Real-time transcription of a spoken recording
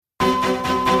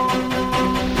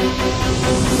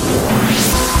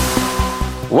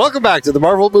Welcome back to the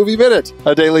Marvel Movie Minute,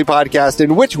 a daily podcast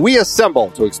in which we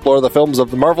assemble to explore the films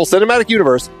of the Marvel Cinematic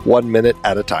Universe 1 minute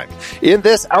at a time. In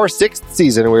this, our 6th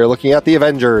season, we are looking at The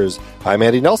Avengers. I'm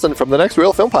Andy Nelson from the Next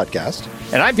Real Film Podcast.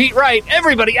 And I'm Pete Wright.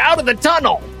 Everybody out of the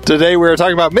tunnel! Today we are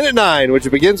talking about Minute 9,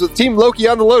 which begins with Team Loki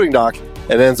on the loading dock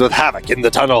and ends with Havoc in the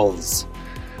tunnels.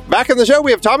 Back in the show,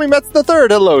 we have Tommy Metz III.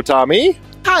 Hello, Tommy.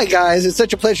 Hi, guys. It's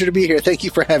such a pleasure to be here. Thank you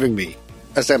for having me.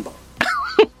 Assemble.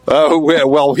 Well,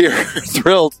 we're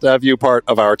thrilled to have you part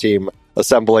of our team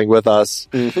assembling with us.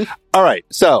 Mm-hmm. All right,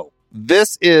 so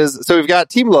we've got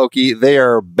Team Loki. They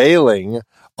are bailing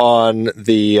on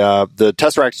the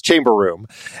Tesseract chamber room,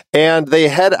 and they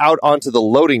head out onto the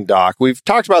loading dock. We've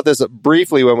talked about this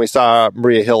briefly when we saw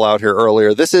Maria Hill out here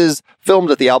earlier. This is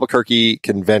filmed at the Albuquerque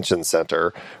Convention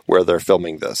Center where they're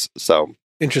filming this. So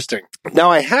interesting.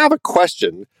 Now I have a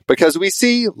question, because we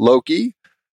see Loki,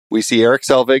 we see Eric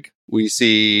Selvig, we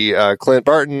see Clint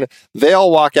Barton. They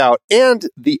all walk out, and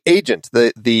the agent,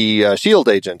 the S.H.I.E.L.D.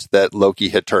 agent that Loki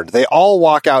had turned, they all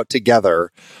walk out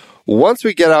together. Once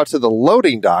we get out to the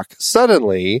loading dock,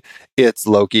 suddenly it's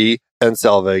Loki and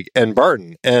Selvig and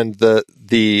Barton, and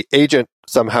the agent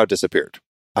somehow disappeared.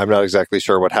 I'm not exactly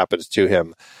sure what happened to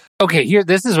him. Okay,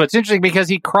 this is what's interesting, because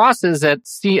he crosses at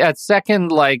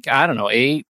second,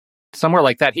 8, somewhere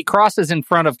like that. He crosses in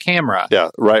front of camera.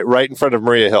 Yeah, right in front of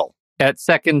Maria Hill. At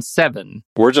second 7.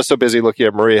 We're just so busy looking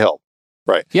at Maria Hill.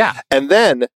 Right. Yeah. And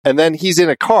then he's in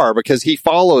a car because he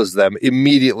follows them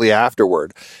immediately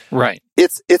afterward. Right.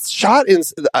 It's shot in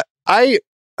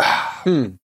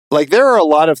there are a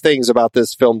lot of things about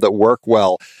this film that work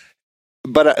well.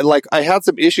 But I had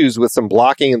some issues with some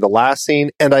blocking in the last scene,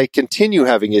 and I continue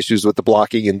having issues with the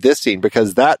blocking in this scene,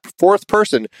 because that fourth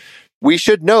person, we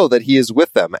should know that he is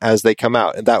with them as they come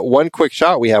out. And that one quick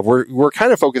shot we have, we're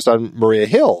kind of focused on Maria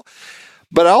Hill.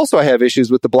 But also I have issues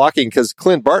with the blocking, because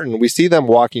Clint Barton, we see them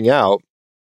walking out.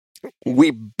 We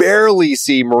barely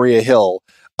see Maria Hill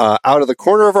out of the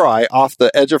corner of our eye, off the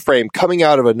edge of frame, coming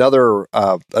out of another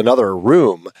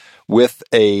room with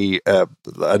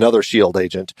another S.H.I.E.L.D.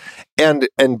 agent.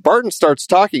 And Barton starts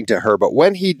talking to her, but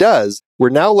when he does, we're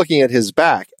now looking at his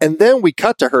back. And then we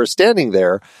cut to her standing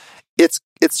there.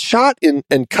 It's shot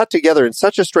and cut together in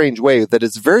such a strange way that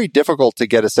it's very difficult to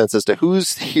get a sense as to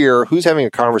who's here, who's having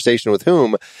a conversation with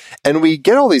whom. And we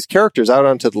get all these characters out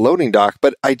onto the loading dock,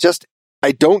 but I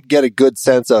don't get a good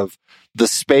sense of the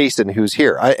space and who's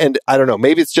here. I don't know,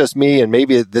 maybe it's just me, and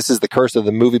maybe this is the curse of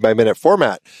the movie by minute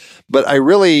format. But I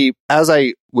really, as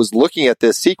I was looking at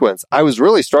this sequence, I was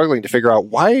really struggling to figure out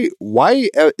why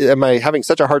am I having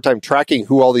such a hard time tracking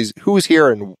who's here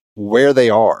and where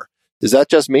they are. Is that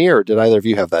just me, or did either of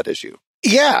you have that issue?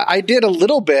 Yeah, I did a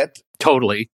little bit.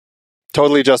 Totally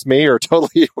just me, or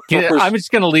totally? I'm just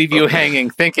going to leave you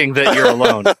hanging, thinking that you're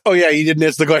alone. Oh, yeah, you didn't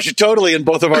answer the question. Totally, and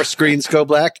both of our screens go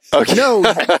black. Okay.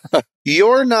 No,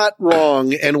 you're not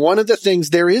wrong. And one of the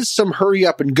things, there is some hurry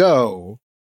up and go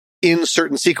in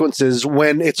certain sequences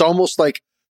when it's almost like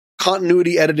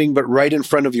continuity editing, but right in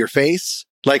front of your face.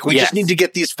 Like, we just need to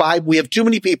get these 5. We have too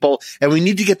many people, and we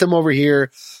need to get them over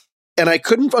here. And I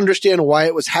couldn't understand why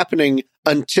it was happening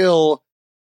until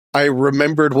I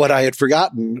remembered what I had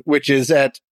forgotten, which is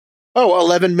at,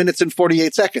 11 minutes and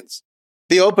 48 seconds.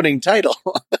 The opening title.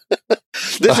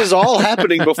 This is all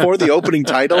happening before the opening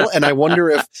title. And I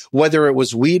wonder whether it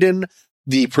was Whedon,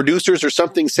 the producers, or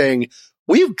something saying,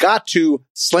 we've got to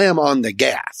slam on the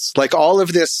gas. Like, all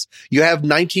of this, you have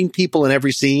 19 people in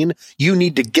every scene. You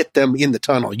need to get them in the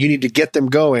tunnel. You need to get them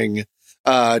going,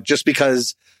 just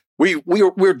because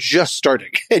we're just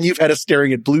starting, and you've had us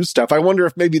staring at blue stuff. I wonder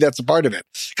if maybe that's a part of it,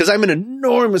 because I'm an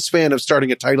enormous fan of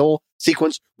starting a title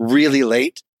sequence really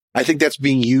late. I think that's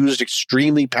being used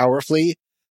extremely powerfully.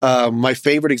 My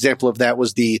favorite example of that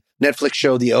was the Netflix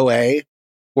show, The OA,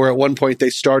 where at one point they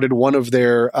started one of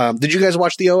their... did you guys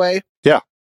watch The OA? Yeah.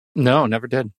 No, never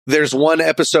did. There's one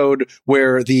episode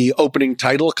where the opening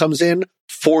title comes in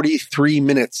 43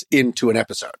 minutes into an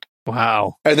episode.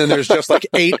 Wow. And then there's just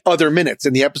 8 other minutes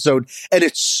in the episode. And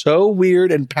it's so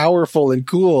weird and powerful and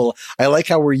cool. I like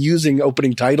how we're using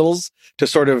opening titles to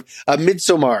sort of...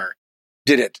 Midsommar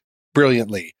did it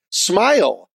brilliantly.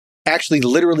 Smile actually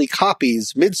literally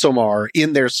copies Midsommar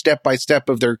in their step-by-step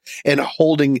of their... and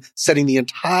setting the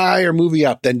entire movie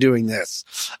up, then doing this.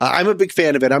 I'm a big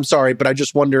fan of it. I'm sorry, but I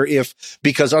just wonder if...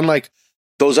 because unlike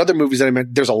those other movies that I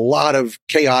meant, there's a lot of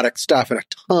chaotic stuff and a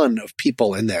ton of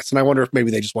people in this. And I wonder if maybe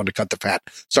they just wanted to cut the fat.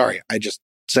 Sorry, I just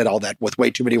said all that with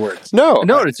way too many words. No,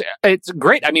 it's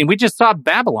great. I mean, we just saw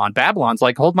Babylon. Babylon's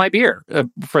like hold my beer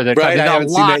for the right. a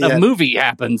lot of movie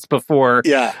happens before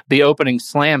the opening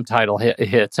slam title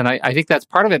hits, and I think that's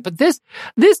part of it. But this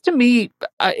to me,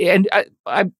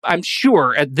 I'm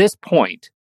sure at this point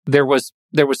there was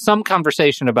some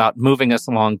conversation about moving us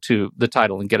along to the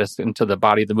title and get us into the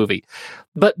body of the movie.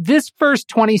 But this first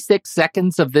 26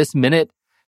 seconds of this minute,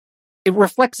 it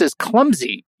reflects as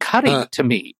clumsy cutting to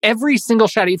me. Every single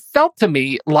shot, it felt to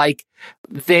me like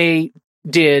they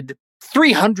did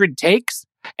 300 takes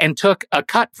and took a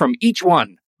cut from each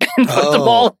one and put them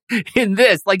all in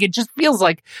this. Like, it just feels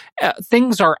like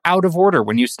things are out of order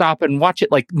when you stop and watch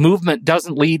it. Like, movement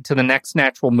doesn't lead to the next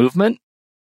natural movement,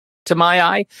 to my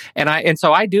eye. And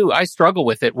so I struggle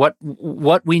with it.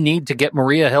 What we need to get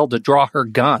Maria Hill to draw her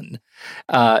gun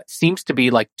seems to be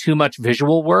like too much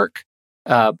visual work.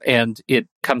 And it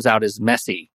comes out as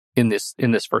messy in this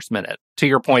first minute. To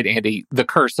your point, Andy, the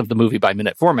curse of the movie by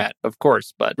minute format, of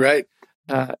course, but right.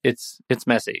 It's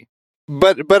messy.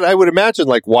 But I would imagine,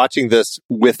 like, watching this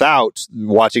without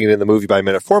watching it in the movie by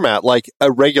minute format, like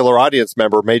a regular audience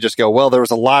member may just go, well, there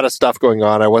was a lot of stuff going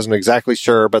on. I wasn't exactly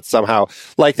sure, but somehow,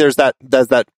 like, there's that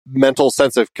mental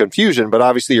sense of confusion. But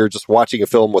obviously you're just watching a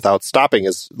film without stopping,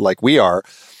 as like we are.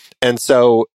 And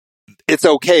so it's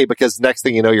okay, because next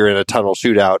thing you know, you're in a tunnel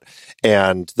shootout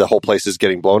and the whole place is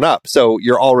getting blown up. So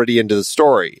you're already into the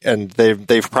story, and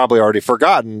they've probably already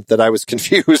forgotten that I was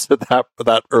confused at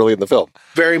that early in the film.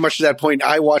 Very much to that point,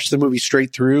 I watched the movie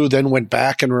straight through, then went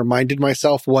back and reminded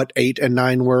myself what 8 and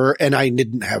 9 were, and I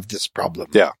didn't have this problem.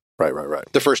 Yeah. Right.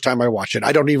 The first time I watched it.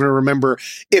 I don't even remember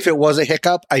if it was a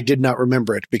hiccup. I did not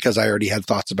remember it because I already had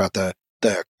thoughts about the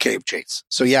cave chase.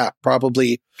 So yeah,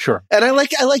 probably. Sure. And I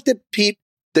like that, Pete,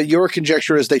 that your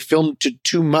conjecture is they filmed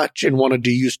too much and wanted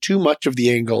to use too much of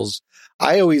the angles.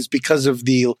 I always, because of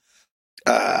the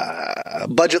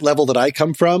budget level that I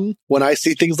come from, when I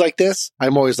see things like this,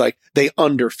 I'm always like, they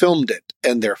underfilmed it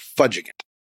and they're fudging it.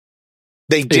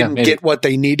 They didn't get what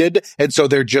they needed, and so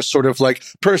they're just sort of like,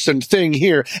 person, thing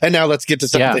here, and now let's get to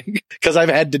something. Because I've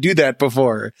had to do that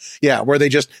before. Yeah, where they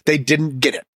didn't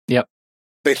get it. Yep.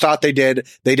 They thought they did,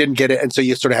 they didn't get it, and so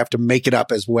you sort of have to make it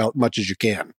up as much as you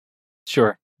can.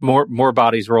 Sure. More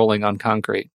bodies rolling on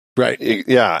concrete. Right.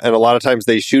 Yeah. And a lot of times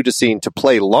they shoot a scene to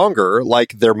play longer,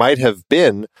 like there might have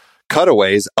been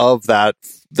cutaways of that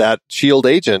SHIELD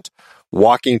agent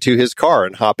walking to his car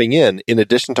and hopping in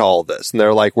addition to all of this. And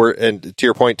they're like, and to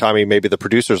your point, Tommy, maybe the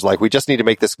producer's like, we just need to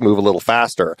make this move a little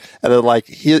faster. And they're like,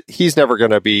 he's never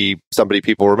going to be somebody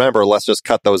people remember. Let's just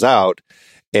cut those out,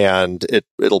 and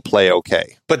it'll play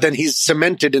okay. But then he's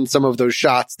cemented in some of those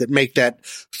shots that make that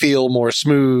feel more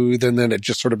smooth, and then it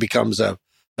just sort of becomes a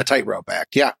tightrope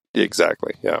act. Yeah.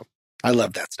 Exactly. Yeah. I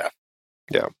love that stuff.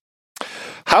 Yeah.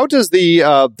 How does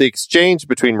the exchange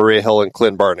between Maria Hill and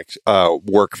Clint Barton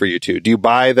work for you two? Do you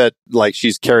buy that, like,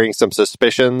 she's carrying some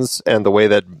suspicions, and the way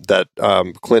that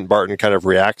Clint Barton kind of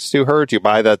reacts to her? Do you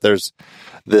buy that there's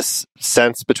this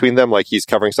sense between them, like he's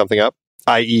covering something up,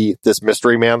 i.e. this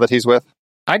mystery man that he's with?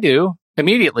 I do,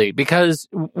 immediately, because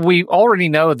we already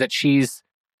know that she's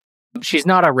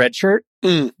not a red shirt,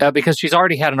 because she's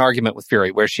already had an argument with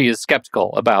Fury where she is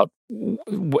skeptical about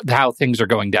how things are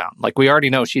going down. Like, we already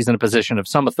know she's in a position of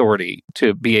some authority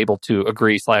to be able to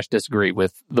agree/disagree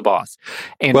with the boss.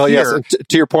 And well, yes,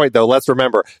 to your point, though, let's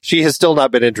remember, she has still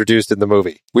not been introduced in the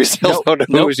movie. We still don't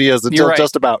know who she is until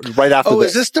just about right after this.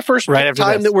 Is this the first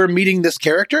time that we're meeting this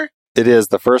character? It is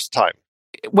the first time.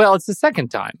 Well, it's the second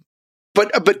time.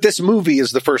 But this movie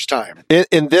is the first time.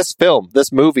 In this film,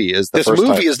 this movie is the first time. This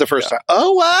movie is the first time.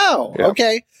 Oh, wow. Yeah.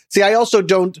 Okay. See, I also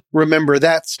don't remember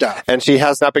that stuff. And she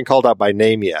has not been called out by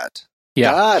name yet.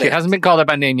 Yeah, she hasn't been called out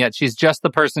by name yet. She's just the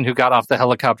person who got off the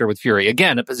helicopter with Fury.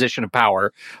 Again, a position of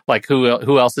power. Like,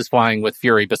 who else is flying with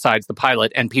Fury besides the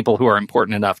pilot and people who are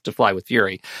important enough to fly with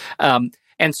Fury?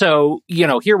 And so,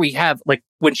 here we have, like,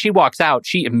 when she walks out,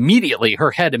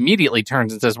 her head immediately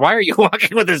turns and says, why are you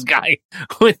walking with this guy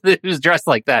who's dressed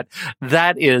like that?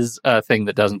 That is a thing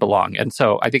that doesn't belong. And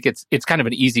so I think it's kind of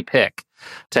an easy pick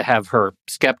to have her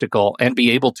skeptical and be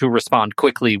able to respond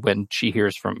quickly when she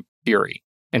hears from Fury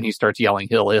and he starts yelling,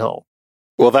 Hill, Hill.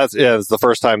 Well, it's the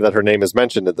first time that her name is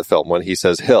mentioned in the film when he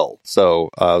says Hill. So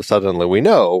suddenly we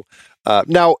know.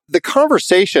 Now, the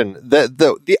conversation,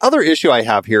 the other issue I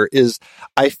have here is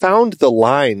I found the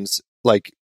lines,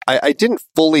 like, I didn't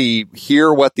fully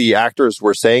hear what the actors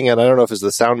were saying, and I don't know if it's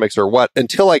the sound mix or what,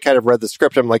 until I kind of read the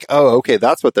script. I'm like, oh, okay,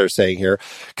 that's what they're saying here.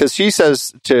 Because she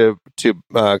says to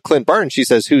Clint Barton, she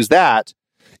says, who's that?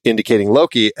 Indicating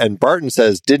Loki. And Barton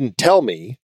says, didn't tell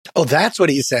me. Oh, that's what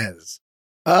he says.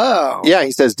 Oh. Yeah,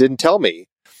 he says, didn't tell me.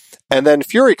 And then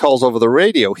Fury calls over the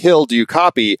radio, Hill, do you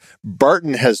copy?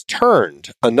 Barton has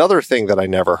turned. Another thing that I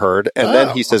never heard. And then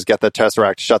he says, get the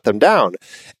Tesseract, shut them down.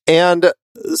 And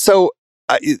so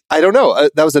I don't know.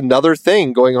 That was another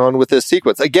thing going on with this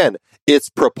sequence. Again, it's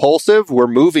propulsive. We're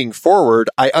moving forward.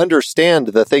 I understand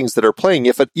the things that are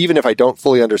playing, even if I don't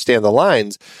fully understand the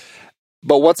lines.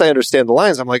 But once I understand the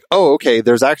lines, I'm like, oh, okay,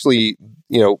 there's actually,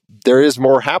 there is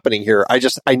more happening here. I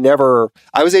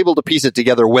was able to piece it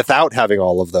together without having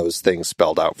all of those things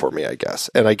spelled out for me, I guess.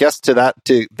 And I guess to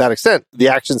that extent, the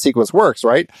action sequence works,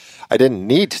 right? I didn't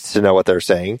need to know what they're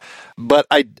saying, but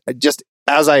I just,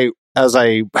 as I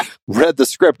read the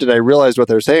script and I realized what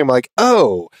they're saying, I'm like,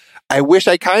 oh, I wish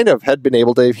I kind of had been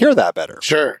able to hear that better.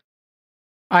 Sure.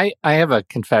 I have a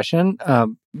confession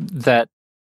that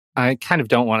I kind of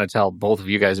don't want to tell both of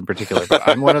you guys in particular, but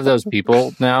I'm one of those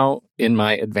people now in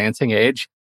my advancing age.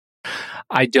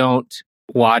 I don't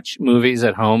watch movies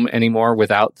at home anymore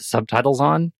without the subtitles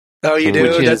on. Oh, you do?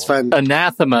 Which That's is fun.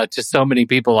 Anathema to so many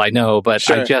people I know, but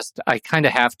sure. I kind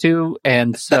of have to.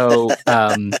 And so,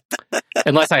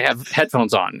 unless I have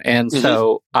headphones on. And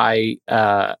so I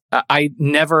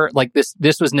never, like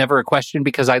this was never a question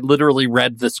because I literally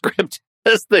read the script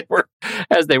as they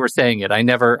were saying it. I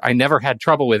never had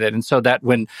trouble with it. And so that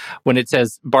when it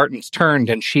says Barton's turned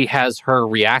and she has her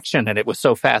reaction and it was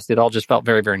so fast, it all just felt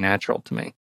very, very natural to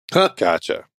me.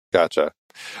 Gotcha.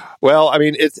 Well, I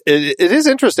mean, it is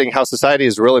interesting how society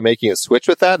is really making a switch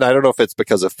with that. And I don't know if it's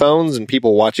because of phones and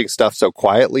people watching stuff so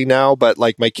quietly now, but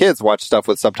like my kids watch stuff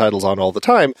with subtitles on all the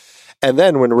time. And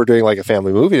then when we're doing like a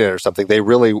family movie night or something, they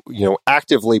really,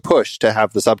 actively push to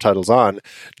have the subtitles on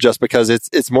just because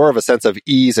it's more of a sense of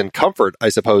ease and comfort, I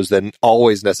suppose, than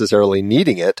always necessarily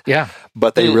needing it. Yeah.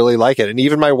 But they really like it. And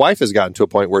even my wife has gotten to a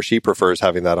point where she prefers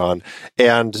having that on.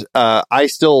 And I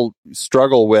still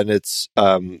struggle when it's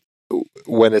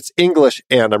English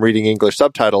and I'm reading English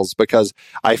subtitles because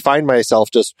I find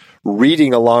myself just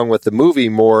reading along with the movie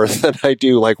more than I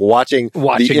do like watching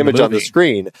the image on the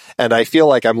screen. And I feel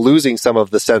like I'm losing some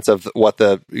of the sense of what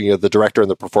the director and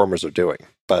the performers are doing.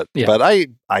 But I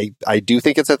do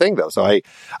think it's a thing though. So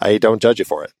I don't judge you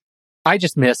for it. I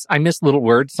miss little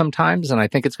words sometimes. And I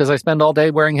think it's because I spend all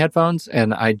day wearing headphones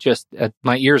and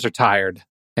my ears are tired.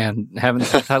 And having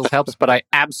subtitles helps, but I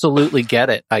absolutely get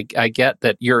it. I get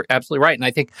that you're absolutely right. And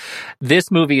I think this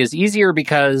movie is easier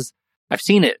because I've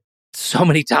seen it so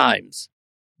many times.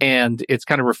 And it's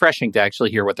kind of refreshing to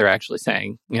actually hear what they're actually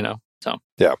saying, So,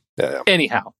 yeah.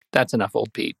 Anyhow, that's enough,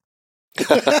 old Pete.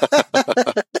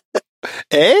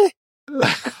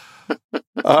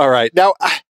 All right. Now,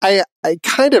 I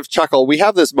kind of chuckle. We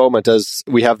have this moment as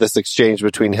we have this exchange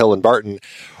between Hill and Barton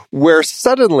where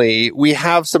suddenly we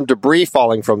have some debris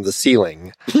falling from the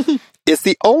ceiling. It's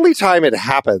the only time it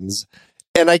happens.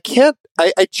 And I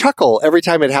chuckle every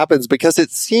time it happens because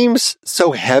it seems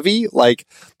so heavy. Like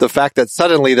the fact that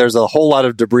suddenly there's a whole lot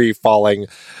of debris falling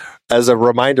as a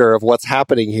reminder of what's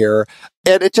happening here.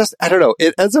 And it just, I don't know,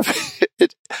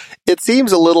 it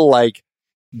seems a little like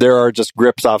there are just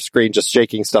grips off screen, just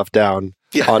shaking stuff down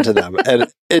onto them. And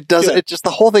it does, it just, the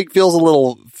whole thing feels a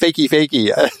little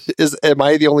fakey. Am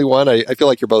I the only one? I feel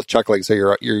like you're both chuckling,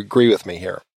 so you agree with me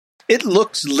here. It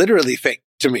looks literally fake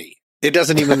to me. It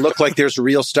doesn't even look like there's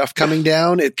real stuff coming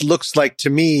down. It looks like to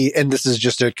me, and this is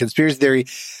just a conspiracy theory,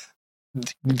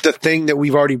 the thing that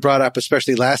we've already brought up,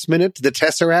 especially last minute, the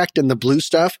Tesseract and the blue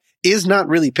stuff is not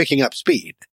really picking up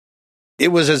speed.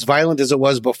 It was as violent as it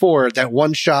was before. That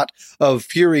one shot of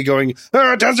Fury going,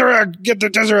 Tesseract, get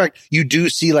the Tesseract. You do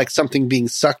see like something being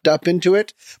sucked up into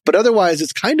it, but otherwise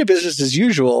it's kind of business as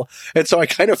usual. And so I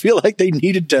kind of feel like they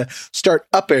needed to start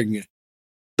upping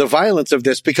the violence of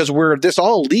this because this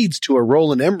all leads to a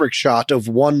Roland Emmerich shot of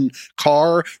one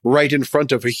car right in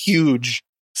front of a huge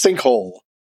sinkhole.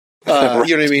 You know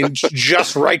what I mean?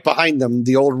 Just right behind them,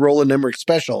 the old Roland Emmerich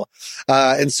special.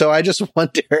 And so I just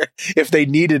wonder if they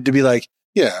needed to be like,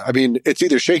 yeah, I mean, it's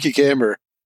either shaky cam or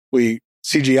we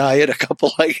CGI it a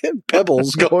couple like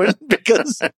pebbles going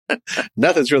because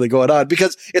nothing's really going on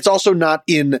because it's also not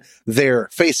in their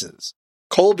faces.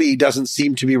 Colby doesn't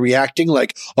seem to be reacting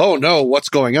like, oh no, what's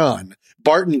going on?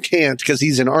 Barton can't because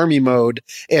he's in army mode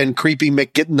and creepy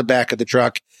Mick get in the back of the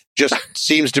truck just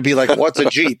seems to be like, what's a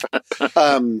Jeep?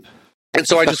 And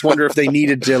so I just wonder if they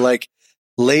needed to like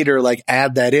later, like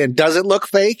add that in. Does it look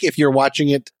fake if you're watching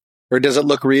it or does it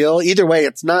look real? Either way,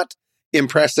 it's not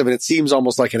impressive. And it seems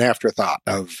almost like an afterthought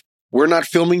of we're not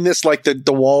filming this like the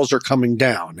walls are coming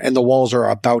down and the walls are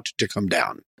about to come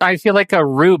down. I feel like a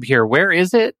rube here. Where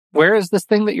is it? Where is this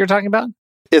thing that you're talking about?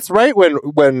 It's right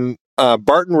when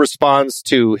Barton responds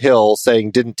to Hill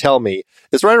saying, "Didn't tell me."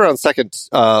 It's right around second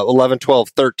 11, 12,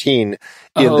 13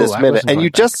 in this minute. And you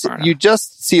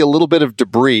just see a little bit of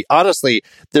debris. Honestly,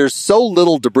 there's so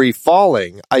little debris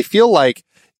falling. I feel like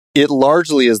it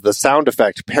largely is the sound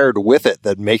effect paired with it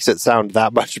that makes it sound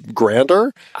that much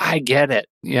grander. I get it.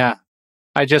 Yeah.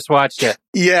 I just watched it.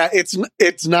 Yeah,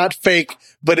 it's not fake,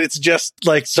 but it's just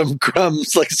like some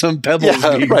crumbs, like some pebbles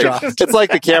being dropped. It's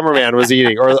like the cameraman was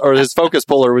eating, or his focus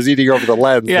puller was eating over the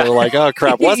lens. Yeah. They're like, oh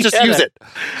crap, let's just use it.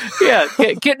 Yeah,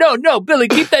 no, Billy,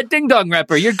 keep that ding dong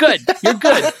wrapper. You're good.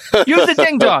 Use the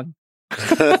ding dong.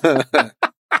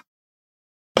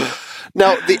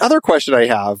 Now, the other question I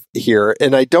have here,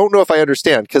 and I don't know if I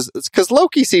understand, because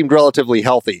Loki seemed relatively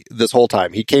healthy this whole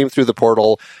time. He came through the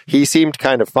portal. He seemed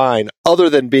kind of fine, other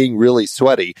than being really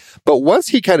sweaty. But once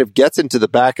he kind of gets into the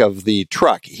back of the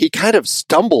truck, he kind of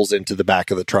stumbles into the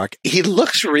back of the truck. He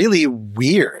looks really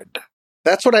weird.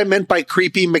 That's what I meant by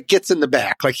creepy. McGet's in the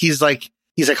back. Like he's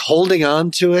holding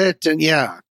on to it, and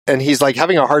yeah. And he's like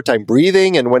having a hard time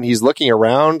breathing. And when he's looking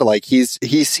around, like he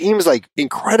seems like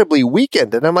incredibly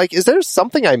weakened. And I'm like, is there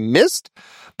something I missed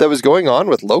that was going on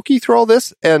with Loki through all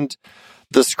this? And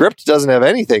the script doesn't have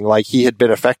anything like he had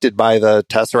been affected by the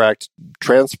Tesseract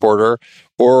transporter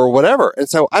or whatever. And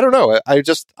so I don't know. I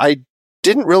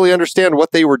didn't really understand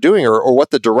what they were doing or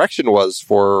what the direction was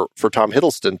for Tom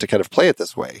Hiddleston to kind of play it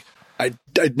this way. I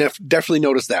definitely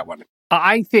noticed that one.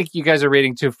 I think you guys are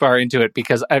reading too far into it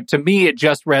because to me, it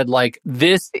just read like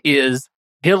this is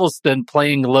Hiddleston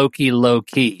playing Loki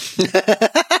low-key. You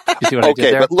see what I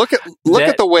did there? But look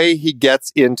at the way he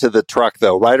gets into the truck,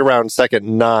 though, right around second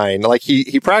 9. Like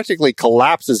he practically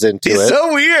collapses into it. He's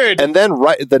so weird. And then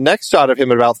the next shot of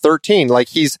him at about 13, like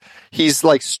he's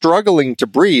like struggling to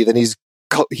breathe, and he's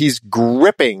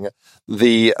gripping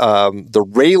the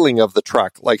railing of the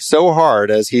truck like so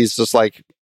hard as he's just like,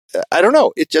 I don't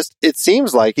know. It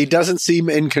seems like he doesn't seem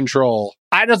in control.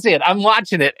 I don't see it. I'm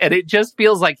watching it, and it just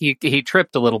feels like he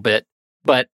tripped a little bit.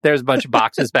 But there's a bunch of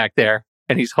boxes back there,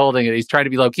 and he's holding it. He's trying to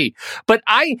be low key. But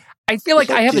I feel like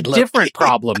I have a different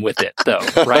problem with it, though.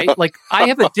 Right? Like I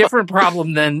have a different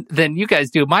problem than you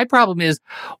guys do. My problem is,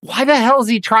 why the hell is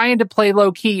he trying to play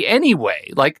low key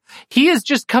anyway? Like he has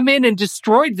just come in and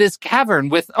destroyed this cavern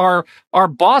with our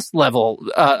boss level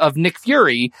of Nick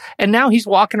Fury, and now he's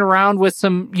walking around with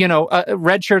some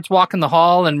red shirts walking the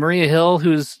hall, and Maria Hill,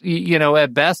 who's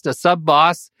at best a sub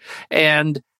boss.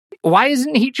 And why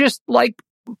isn't he just like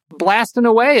blasting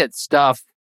away at stuff?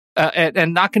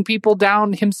 And knocking people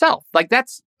down himself, like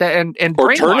that's and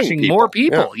brainwashing more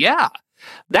people. Yeah,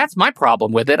 that's my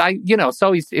problem with it.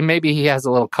 So maybe he has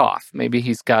a little cough. Maybe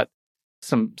he's got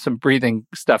some breathing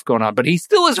stuff going on, but he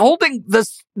still is holding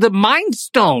the Mind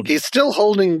Stone. He's still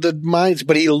holding the minds,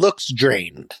 but he looks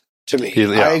drained to me.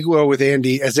 I go with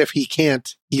Andy as if he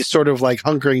can't. He's sort of like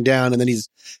hunkering down, and then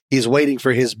he's waiting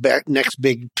for his next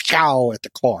big chow at the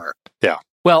car. Yeah.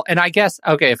 Well, and I guess,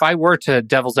 okay, if I were to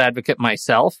devil's advocate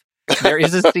myself, there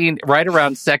is a scene right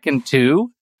around second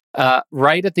 2,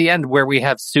 right at the end where we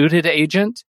have Suited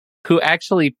Agent who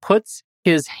actually puts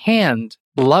his hand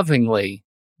lovingly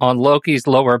on Loki's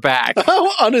lower back.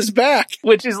 Oh, on his back.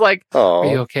 Which is like, Are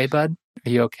you okay, bud? Are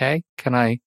you okay?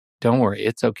 Don't worry,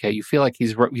 it's okay. You feel like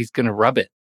he's going to rub it,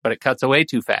 but it cuts away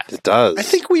too fast. It does. I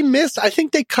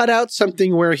think they cut out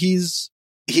something where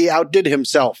he outdid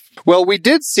himself. Well, we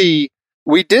did see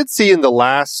in the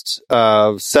last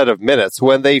set of minutes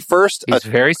when they first he's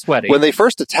very sweaty. When they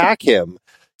first attack him,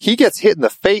 he gets hit in the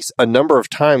face a number of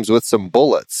times with some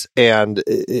bullets, and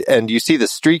you see the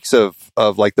streaks of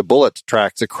like the bullet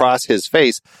tracks across his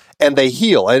face, and they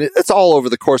heal, and it's all over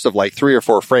the course of like 3 or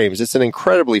 4 frames. It's an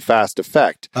incredibly fast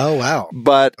effect. Oh wow!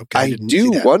 But I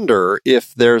do wonder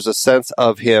if there's a sense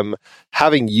of him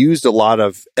having used a lot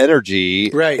of energy,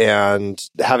 right, and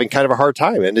having kind of a hard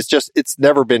time, and it's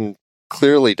never been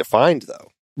clearly defined,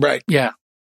 though. Right. Yeah.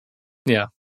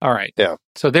 All right. Yeah.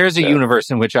 So there's a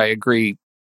universe in which I agree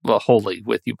wholly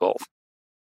with you both.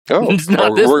 Oh,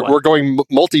 we're going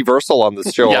multiversal on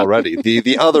this show already.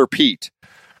 The other Pete.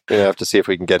 We have to see if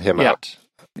we can get him out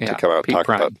to come out and talk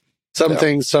about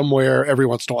something somewhere every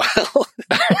once in a while.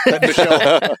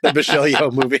 that Michelle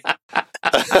Yeoh movie.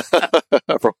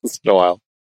 Every once in a while.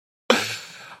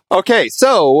 Okay,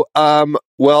 so,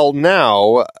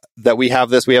 now that we have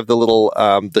this, we have the little,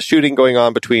 the shooting going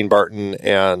on between Barton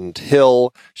and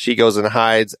Hill. She goes and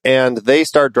hides, and they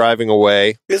start driving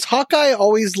away. Is Hawkeye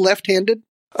always left-handed?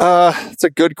 It's a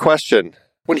good question.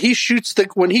 When he shoots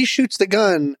the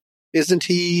gun, isn't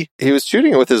he? He was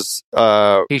shooting it with his,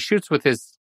 he shoots with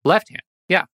his left hand.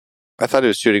 Yeah. I thought he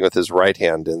was shooting with his right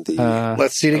hand in the...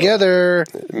 let's see together.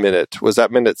 Minute. Was that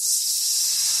minute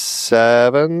 6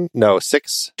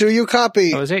 6. Do you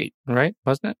copy? It was 8, right?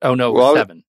 Wasn't it? Oh, no, it was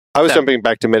 7. I was jumping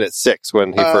back to minute 6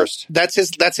 when he first... That's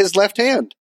his left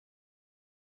hand.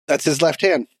 That's his left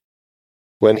hand.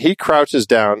 When he crouches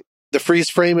down... The freeze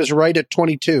frame is right at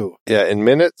 22. Yeah, in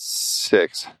minute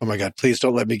 6. Oh my God, please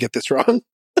don't let me get this wrong.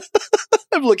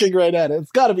 I'm looking right at it.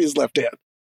 It's got to be his left hand.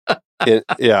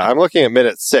 I'm looking at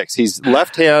minute 6. He's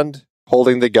left hand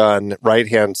holding the gun, right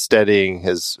hand steadying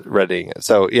his readying it.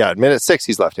 So, yeah, at minute 6,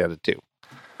 he's left-handed too.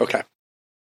 Okay.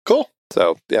 Cool.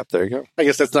 So, yep, there you go. I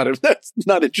guess that's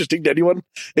not interesting to anyone,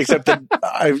 except that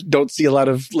I don't see a lot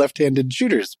of left-handed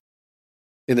shooters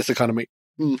in this economy.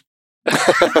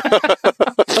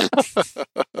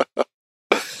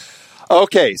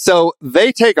 Okay, so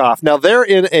they take off. Now they're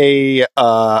in a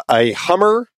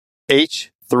Hummer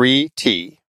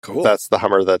H3T. Cool. That's the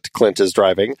Hummer that Clint is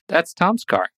driving. That's Tom's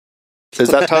car. Is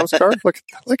that Tom's car?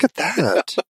 Look at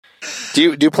that.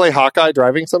 Do you play Hawkeye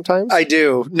driving sometimes? I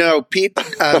do. No, Pete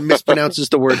mispronounces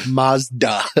the word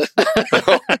Mazda.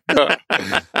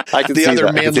 I can see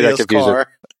other manliest car.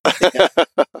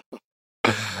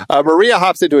 Maria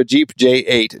hops into a Jeep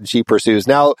J8 and she pursues.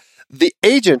 Now, the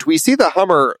agent, we see the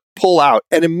Hummer pull out,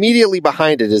 and immediately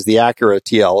behind it is the Acura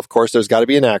TL. Of course, there's got to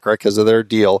be an Acura because of their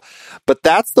deal, but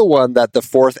that's the one that the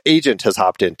fourth agent has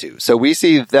hopped into. So we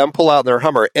see them pull out their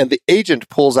Hummer, and the agent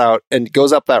pulls out and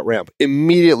goes up that ramp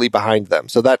immediately behind them.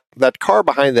 So that car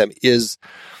behind them is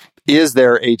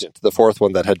their agent, the fourth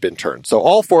one that had been turned. So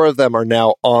all 4 of them are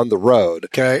now on the road.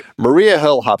 Okay. Maria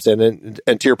Hill hops in,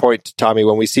 and to your point, Tommy,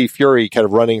 when we see Fury kind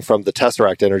of running from the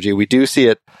Tesseract energy, we do see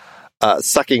it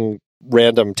sucking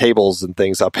random tables and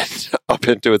things up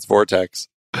into its vortex,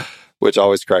 which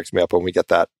always cracks me up when we get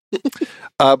that.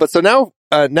 But so now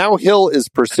Hill is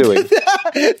pursuing.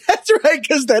 That's right,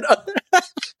 because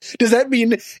does that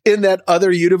mean in that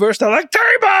other universe they're like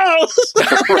tables?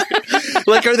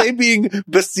 Like, are they being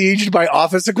besieged by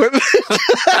office equipment?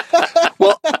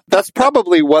 Well, that's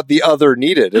probably what the other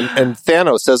needed. And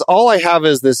Thanos says, all I have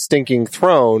is this stinking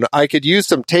throne. I could use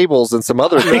some tables and some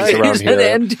other things around here. An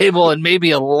end table and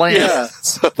maybe a lamp. Yeah.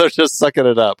 So they're just sucking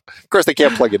it up. Of course, they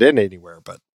can't plug it in anywhere,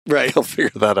 but they'll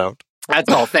figure that out.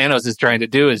 That's all Thanos is trying to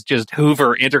do is just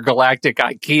hoover intergalactic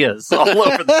IKEAs all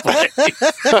over the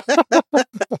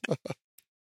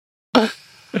place.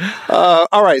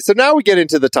 All right, so now we get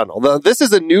into the tunnel. This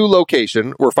is a new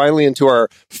location. We're finally into our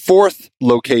 4th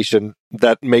location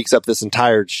that makes up this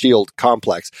entire SHIELD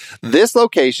complex. This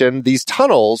location, these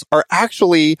tunnels, are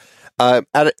actually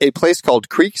at a place called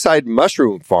Creekside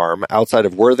Mushroom Farm outside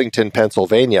of Worthington,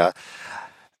 Pennsylvania.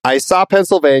 I saw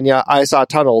Pennsylvania, I saw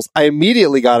tunnels. I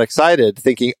immediately got excited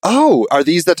thinking, oh, are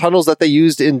these the tunnels that they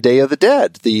used in Day of the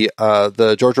Dead,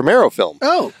 the George Romero film?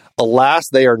 Oh. Alas,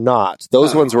 they are not.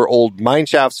 Those ones were old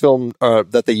Mineshafts film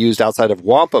that they used outside of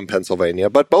Wampum,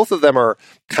 Pennsylvania, but both of them are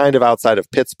kind of outside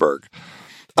of Pittsburgh.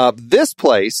 This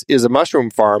place is a mushroom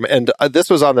farm, and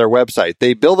this was on their website.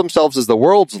 They bill themselves as the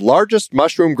world's largest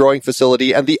mushroom growing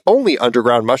facility and the only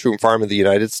underground mushroom farm in the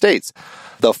United States.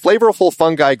 The flavorful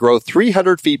fungi grow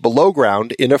 300 feet below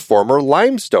ground in a former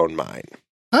limestone mine.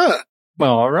 Huh.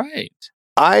 Well, all right.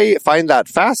 I find that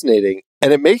fascinating,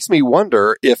 and it makes me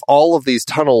wonder if all of these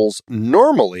tunnels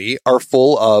normally are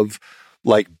full of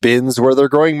like bins where they're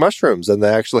growing mushrooms, and they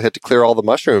actually had to clear all the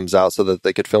mushrooms out so that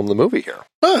they could film the movie here.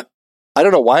 Huh. I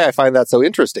don't know why I find that so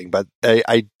interesting, but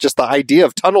I just the idea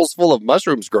of tunnels full of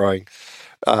mushrooms growing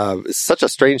is such a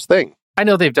strange thing. I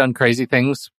know they've done crazy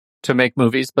things to make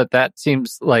movies, but that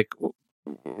seems like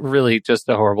really just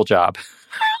a horrible job.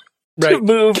 Right. To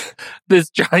move this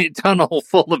giant tunnel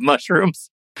full of mushrooms.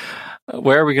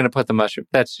 Where are we going to put the mushroom?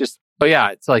 That's just,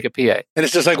 it's like a PA. And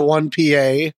it's just like one PA.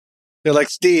 They're like,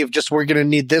 Steve, we're going to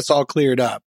need this all cleared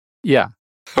up. Yeah.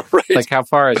 Right. Like how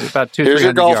far is it? About 200-300 Here's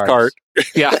your golf yards. cart.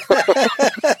 Yeah.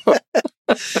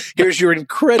 Here's your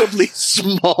incredibly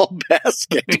small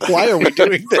basket. Why are we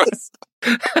doing this?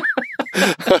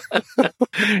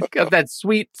 Got that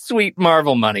sweet, sweet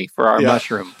Marvel money for our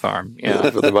mushroom farm. Yeah.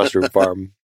 For the mushroom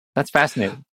farm. That's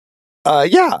fascinating. I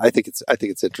think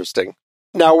it's interesting.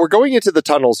 Now we're going into the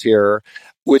tunnels here,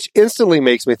 which instantly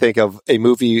makes me think of a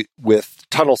movie with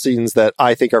tunnel scenes that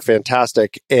I think are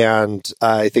fantastic, and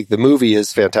I think the movie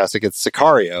is fantastic. It's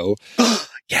Sicario.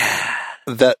 Yeah.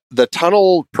 The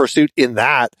tunnel pursuit in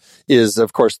that is,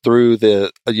 of course, through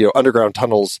the underground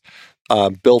tunnels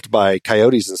built by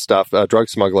coyotes and stuff, drug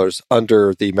smugglers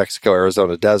under the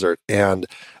Mexico-Arizona desert, and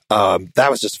that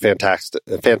was just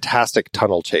a fantastic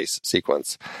tunnel chase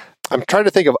sequence. I'm trying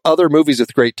to think of other movies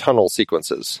with great tunnel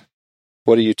sequences.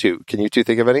 What do you two? Can you two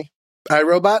think of any?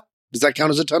 iRobot? Does that count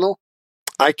as a tunnel?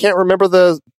 I can't remember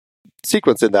the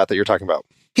sequence in that you're talking about.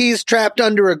 he's trapped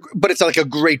under but it's like a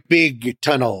great big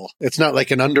tunnel. It's not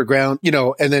like an underground,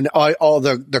 and then all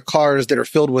the cars that are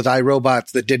filled with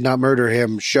iRobots that did not murder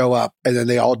him show up, and then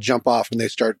they all jump off and they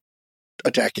start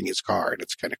attacking his car, and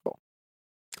it's kind of cool.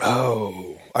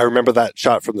 Oh, I remember that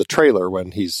shot from the trailer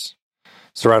when he's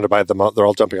surrounded by them. They're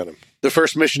all jumping on him. The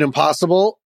first Mission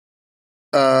Impossible,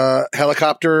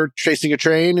 helicopter chasing a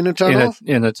train in a tunnel.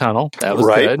 In a tunnel. That was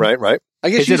right, good. Right. I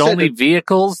guess is it only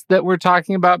vehicles that we're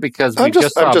talking about? Because we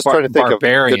just saw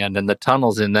Barbarian, and the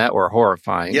tunnels in that were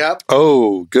horrifying. Yep.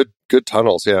 Oh, good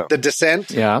tunnels. Yeah. The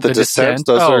Descent. Yeah. The Descent.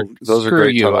 Those are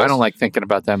great tunnels. I don't like thinking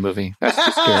about that movie. That's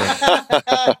too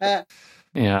scary.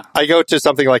 Yeah. I go to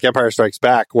something like Empire Strikes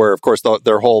Back, where, of course,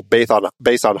 their whole base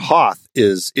on Hoth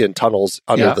is in tunnels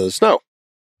under the snow.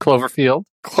 Cloverfield.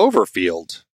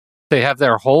 They have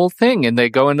their whole thing, and they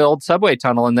go into the old subway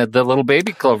tunnel, and the little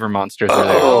baby clover monsters are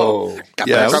there. Oh,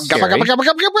 yes. That's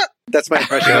my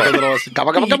impression of the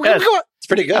little... It's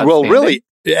pretty good. Well, really,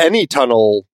 any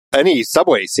tunnel, any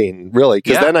subway scene, really,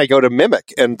 because then I go to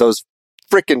Mimic, and those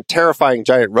freaking terrifying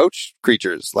giant roach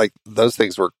creatures, like, those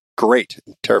things were great.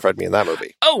 It terrified me in that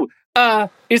movie. Oh,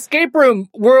 Escape Room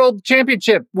World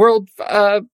Championship,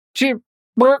 the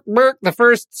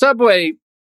first subway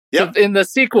in the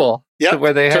sequel. Yeah,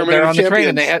 where they're on the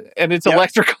train and it's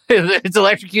electrical. It's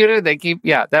electrocuted. They keep.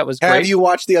 Yeah, that was great. Have you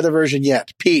watched the other version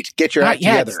yet, Pete? Get your act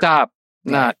together. Stop.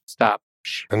 Stop.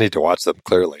 I need to watch them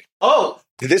clearly. Oh,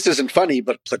 this isn't funny,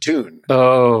 but Platoon.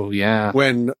 Oh yeah.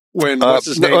 When what's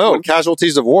his name?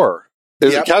 Casualties of War.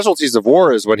 Casualties of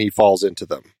War is when he falls into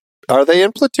them. Are they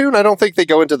in Platoon? I don't think they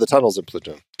go into the tunnels in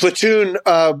Platoon. Platoon,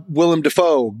 Willem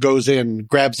Dafoe goes in,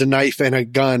 grabs a knife and a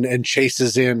gun, and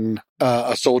chases in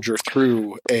a soldier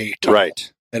through a tunnel.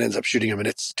 Right. And ends up shooting him, and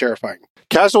it's terrifying.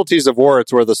 Casualties of War,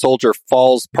 it's where the soldier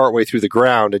falls partway through the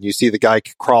ground, and you see the guy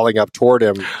crawling up toward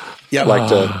him,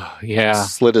 to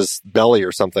slit his belly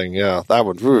or something. Yeah, that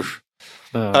one. Oof.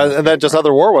 And then just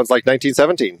other war ones like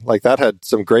 1917. Like that had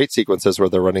some great sequences where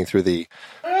they're running through the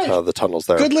tunnels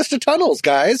there. Good list of tunnels,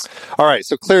 guys. All right,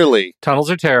 so clearly... Tunnels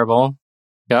are terrible.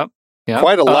 Yep.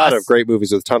 Quite a lot of great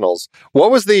movies with tunnels. What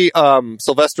was the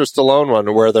Sylvester Stallone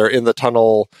one where they're in the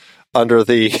tunnel under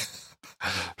the...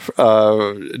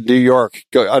 New York,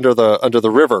 under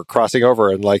the river, crossing over,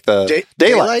 and like the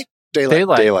Daylight.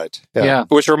 Yeah.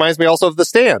 Which reminds me also of The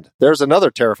Stand. There's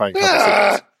another terrifying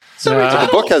sequence. The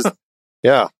book has...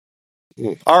 Yeah.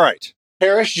 All right.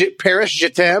 Paris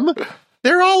Jetem.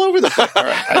 They're all over the place. All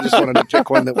right. I just wanted to pick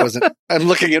one that wasn't. I'm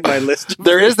looking at my list.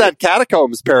 There is that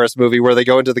Catacombs Paris movie where they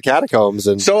go into the catacombs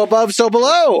and So Above, So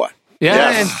Below.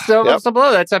 Yeah, and So Above, So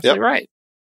Below. That's absolutely right.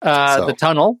 The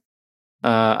Tunnel.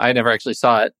 I never actually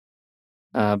saw it,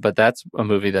 but that's a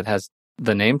movie that has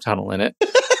the name Tunnel in it.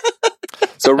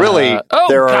 So really,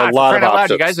 there are a lot of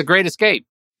options. You guys, The Great Escape.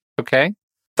 Okay.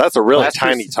 That's a really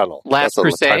tiny tunnel. Last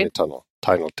Crusade. Tiny tunnel.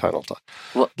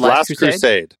 Last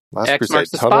Crusade. X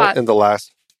marks the tunnel spot. In the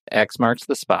last. X marks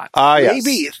the spot. Yes.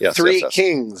 Maybe Three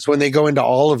Kings when they go into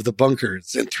all of the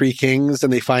bunkers in Three Kings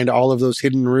and they find all of those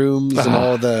hidden rooms and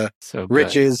all the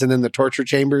riches and then the torture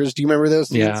chambers. Do you remember those?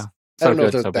 Yeah. I don't know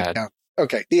if those count.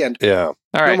 Okay, the end. Yeah. All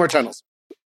right. No more tunnels.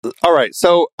 All right,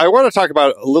 so I want to talk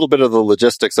about a little bit of the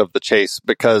logistics of the chase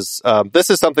because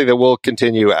this is something that will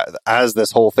continue as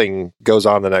this whole thing goes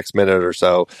on the next minute or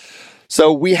so.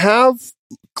 So we have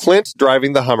Clint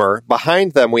driving the Hummer.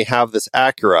 Behind them, we have this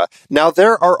Acura. Now,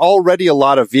 there are already a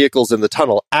lot of vehicles in the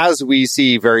tunnel, as we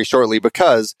see very shortly,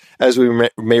 because, as we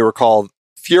may recall,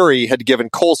 Fury had given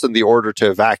Coulson the order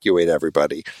to evacuate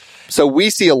everybody. So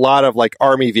we see a lot of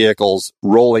army vehicles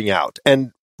rolling out.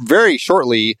 And very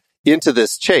shortly into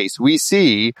this chase, we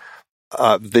see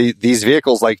these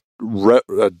vehicles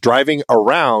driving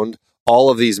around all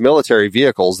of these military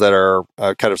vehicles that are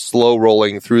kind of slow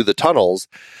rolling through the tunnels.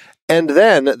 And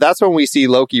then that's when we see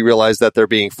Loki realize that they're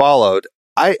being followed.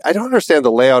 I don't understand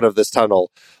the layout of this tunnel.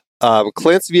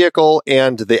 Clint's vehicle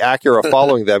and the Acura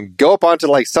following them go up onto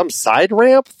some side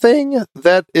ramp thing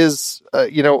that is,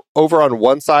 over on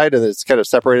one side, and it's kind of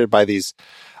separated by these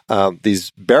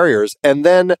barriers. And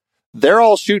then they're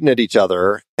all shooting at each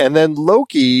other. And then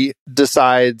Loki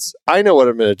decides, I know what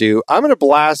I'm going to do. I'm going to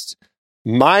blast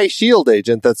my shield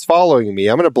agent that's following me.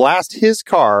 I'm going to blast his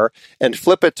car and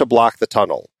flip it to block the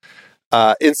tunnel.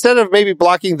 Instead of maybe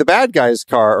blocking the bad guy's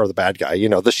car, or the bad guy,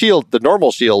 the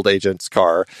normal shield agent's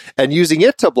car, and using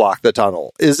it to block the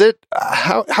tunnel.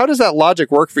 How does that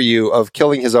logic work for you of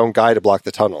killing his own guy to block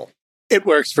the tunnel? It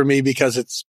works for me because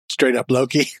it's straight up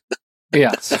Loki.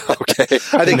 Yeah. Okay.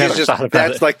 I think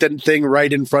that's the thing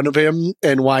right in front of him,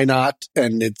 and why not?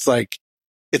 And it's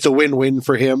it's a win-win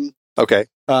for him. Okay.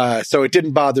 So it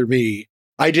didn't bother me.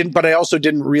 But I also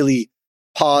didn't really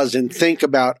pause and think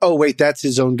about, oh, wait, that's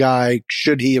his own guy.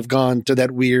 Should he have gone to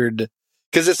that weird?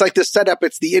 Because it's like the setup,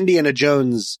 it's the Indiana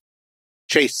Jones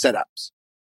chase setups,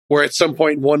 where at some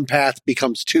point one path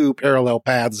becomes two parallel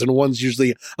paths, and one's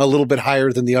usually a little bit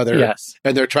higher than the other. Yes.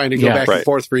 And they're trying to go back and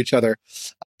forth for each other.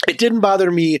 It didn't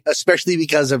bother me, especially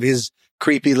because of his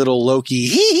creepy little Loki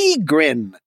hee-hee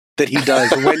grin that he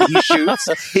does when he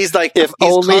shoots. He's like, if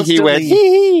only he went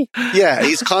hee-hee. Yeah,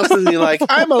 he's constantly like,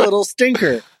 I'm a little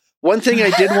stinker. One thing I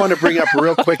did want to bring up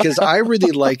real quick is I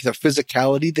really like the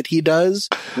physicality that he does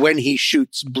when he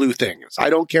shoots blue things. I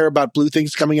don't care about blue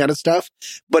things coming out of stuff,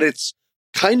 but it's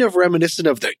kind of reminiscent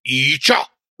of the Eecha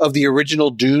of the original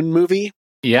Dune movie.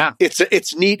 Yeah.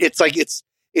 It's neat. It's like, it's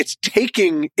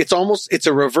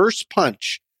a reverse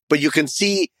punch, but you can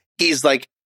see he's like,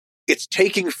 it's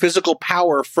taking physical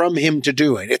power from him to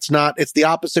do it. It's the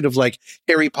opposite of like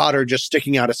Harry Potter just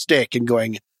sticking out a stick and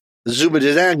going,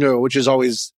 Zuba-de-dango, which is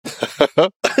always,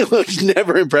 which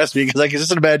never impressed me, because I can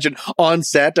just imagine on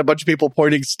set a bunch of people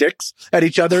pointing sticks at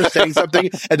each other, saying something,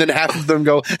 and then half of them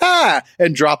go,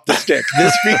 and drop the stick.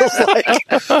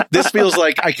 This feels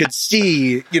like I could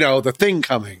see, the thing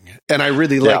coming, and I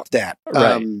really liked that.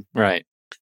 Right.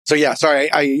 So yeah,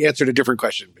 sorry, I answered a different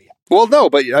question. But yeah. Well, no,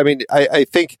 but I mean, I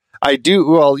think I do.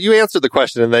 Well, you answered the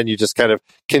question and then you just kind of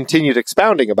continued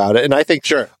expounding about it. And I think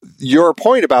your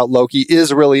point about Loki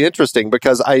is really interesting,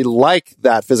 because I like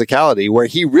that physicality where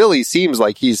he really seems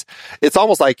like it's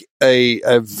almost like a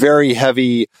very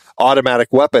heavy automatic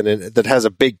weapon that has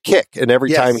a big kick. And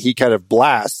every time he kind of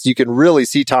blasts, you can really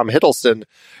see Tom Hiddleston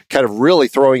kind of really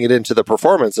throwing it into the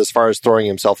performance as far as throwing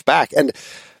himself back. And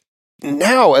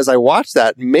now, as I watch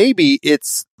that, maybe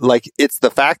it's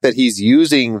the fact that he's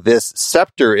using this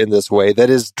scepter in this way that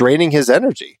is draining his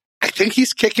energy. I think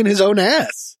he's kicking his own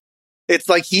ass. It's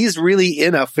like he's really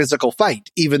in a physical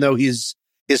fight, even though his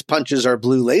punches are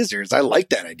blue lasers. I like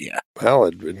that idea. Well,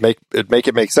 it'd make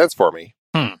it make sense for me.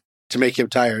 To make him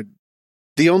tired.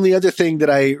 The only other thing that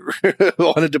I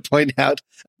wanted to point out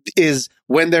is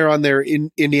when they're on their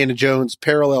Indiana Jones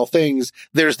parallel things,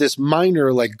 there's this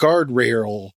minor like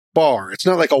guardrail bar. It's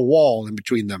not like a wall in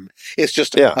between them. It's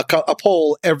just a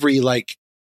pole every like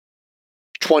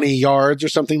 20 yards or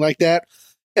something like that.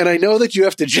 And I know that you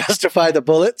have to justify the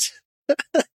bullets,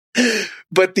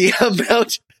 but the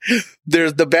amount,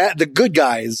 there's the good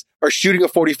guys are shooting a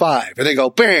 45 and they go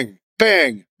bang,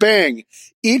 bang, bang.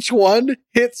 Each one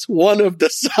hits one of the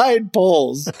side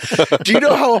poles. Do you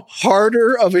know how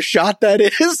harder of a shot that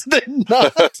is than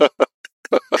not?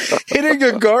 Hitting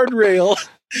a guardrail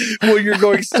when you're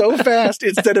going so fast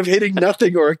instead of hitting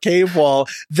nothing or a cave wall.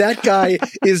 That guy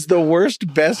is the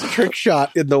best trick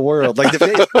shot in the world. Like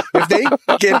if they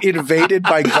get invaded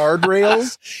by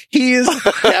guardrails, he is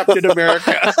Captain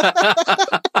America.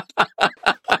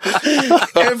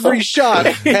 Every shot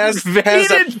has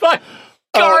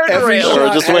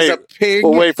guardrail.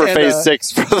 We'll wait for phase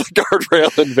 6 for the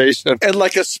guardrail invasion. And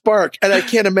like a spark. And I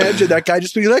can't imagine that guy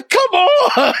just being like, come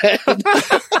on!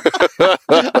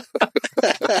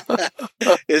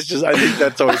 It's just, I think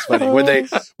that's always funny.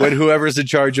 When whoever's in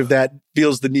charge of that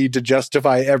feels the need to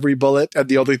justify every bullet, and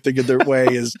the only thing in their way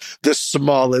is the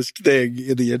smallest thing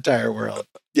in the entire world.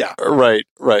 Yeah. Right.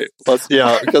 Because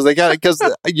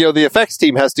the effects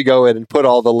team has to go in and put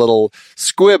all the little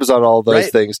squibs on all those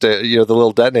things to, the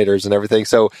little detonators and everything.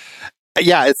 So,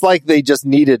 yeah, it's like they just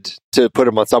needed to put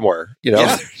him on somewhere,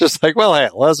 just like, well, hey,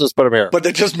 let's just put him here. But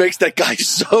that just makes that guy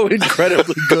so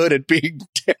incredibly good at being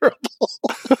terrible.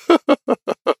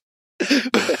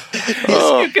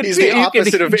 He's the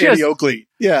opposite of Andy Oakley.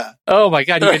 Yeah. Oh my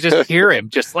God, you can just hear him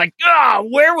just like,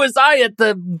 where was I at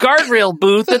the guardrail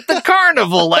booth at the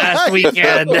carnival last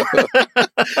weekend?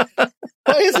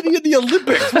 Why isn't he in the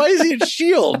Olympics? Why is he in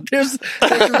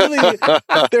S.H.I.E.L.D.?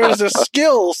 There's a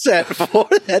skill set for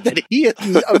that he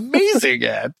is amazing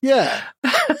at. Yeah.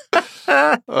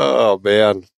 Oh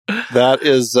man. That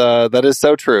is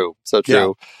so true. So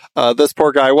true. Yeah. This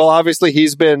poor guy, well, obviously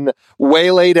he's been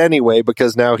waylaid anyway,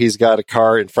 because now he's got a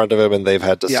car in front of him and they've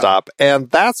had to stop.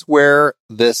 And that's where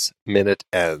this minute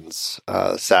ends,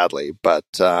 sadly. But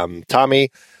Tommy,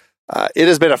 it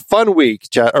has been a fun week,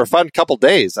 or fun couple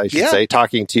days, I should say,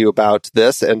 talking to you about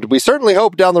this. And we certainly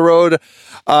hope down the road,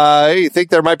 you think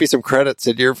there might be some credits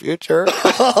in your future.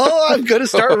 Oh, I'm going to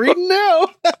start reading now.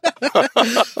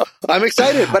 I'm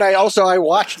excited. But I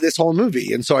watched this whole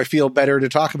movie, and so I feel better to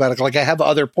talk about it. Like, I have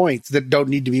other points that don't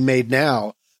need to be made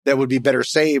now that would be better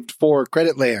saved for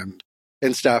Credit Land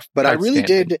and stuff. But I really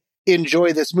did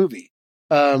enjoy this movie.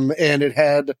 And it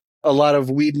had a lot of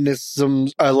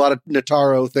Whedonisms, a lot of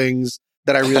Notaro things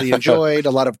that I really enjoyed,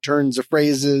 a lot of turns of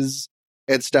phrases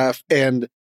and stuff. And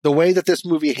the way that this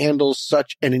movie handles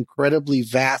such an incredibly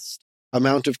vast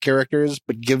amount of characters,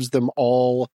 but gives them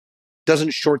all,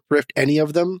 doesn't short thrift any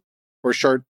of them, or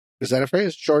short, is that a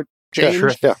phrase? Short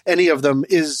change? Yeah. Any of them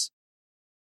is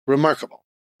remarkable.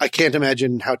 I can't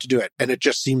imagine how to do it. And it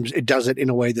just seems, it does it in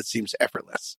a way that seems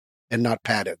effortless and not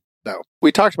padded. So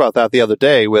we talked about that the other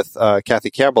day with Kathy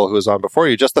Campbell, who was on before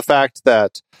you, just the fact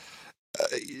that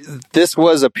this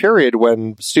was a period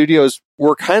when studios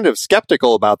were kind of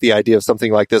skeptical about the idea of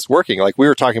something like this working. Like we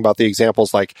were talking about the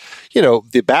examples like,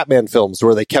 the Batman films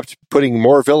where they kept putting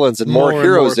more villains and more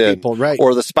heroes in, people, right.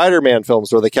 Or the Spider-Man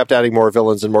films where they kept adding more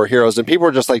villains and more heroes. And people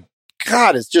were just like,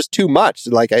 God, it's just too much.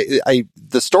 Like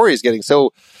the story is getting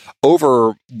so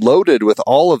overloaded with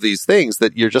all of these things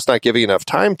that you're just not giving enough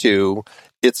time to.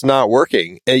 It's not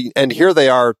working. And here they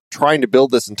are trying to build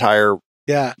this entire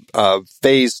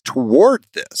phase toward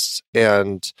this.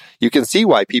 And you can see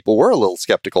why people were a little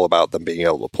skeptical about them being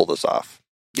able to pull this off.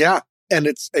 Yeah. And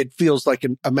it feels like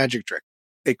a magic trick,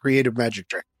 a creative magic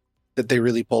trick that they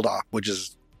really pulled off, which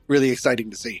is really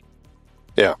exciting to see.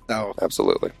 Yeah, so,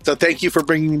 absolutely. So thank you for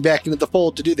bringing me back into the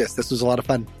fold to do this. This was a lot of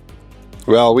fun.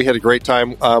 Well, we had a great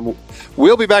time.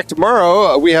 We'll be back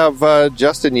tomorrow. We have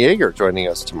Justin Yeager joining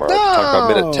us tomorrow to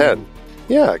talk about Minute 10.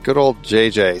 Yeah, good old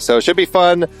JJ. So it should be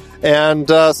fun. And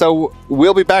so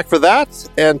we'll be back for that.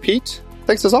 And Pete,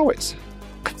 thanks as always.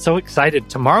 I'm so excited.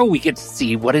 Tomorrow we get to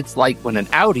see what it's like when an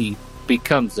outie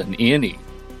becomes an innie.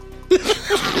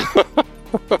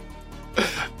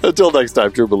 Until next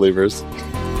time, true believers.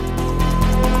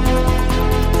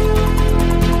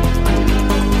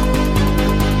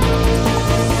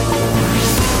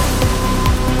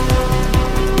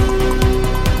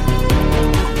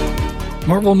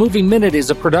 Marvel Movie Minute is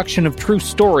a production of True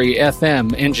Story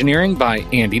FM, engineering by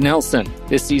Andy Nelson.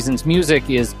 This season's music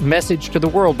is Message to the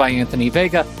World by Anthony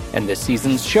Vega, and this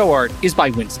season's show art is by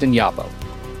Winston Yabo.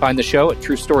 Find the show at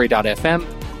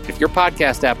truestory.fm. If your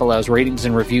podcast app allows ratings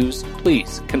and reviews,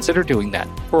 please consider doing that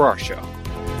for our show.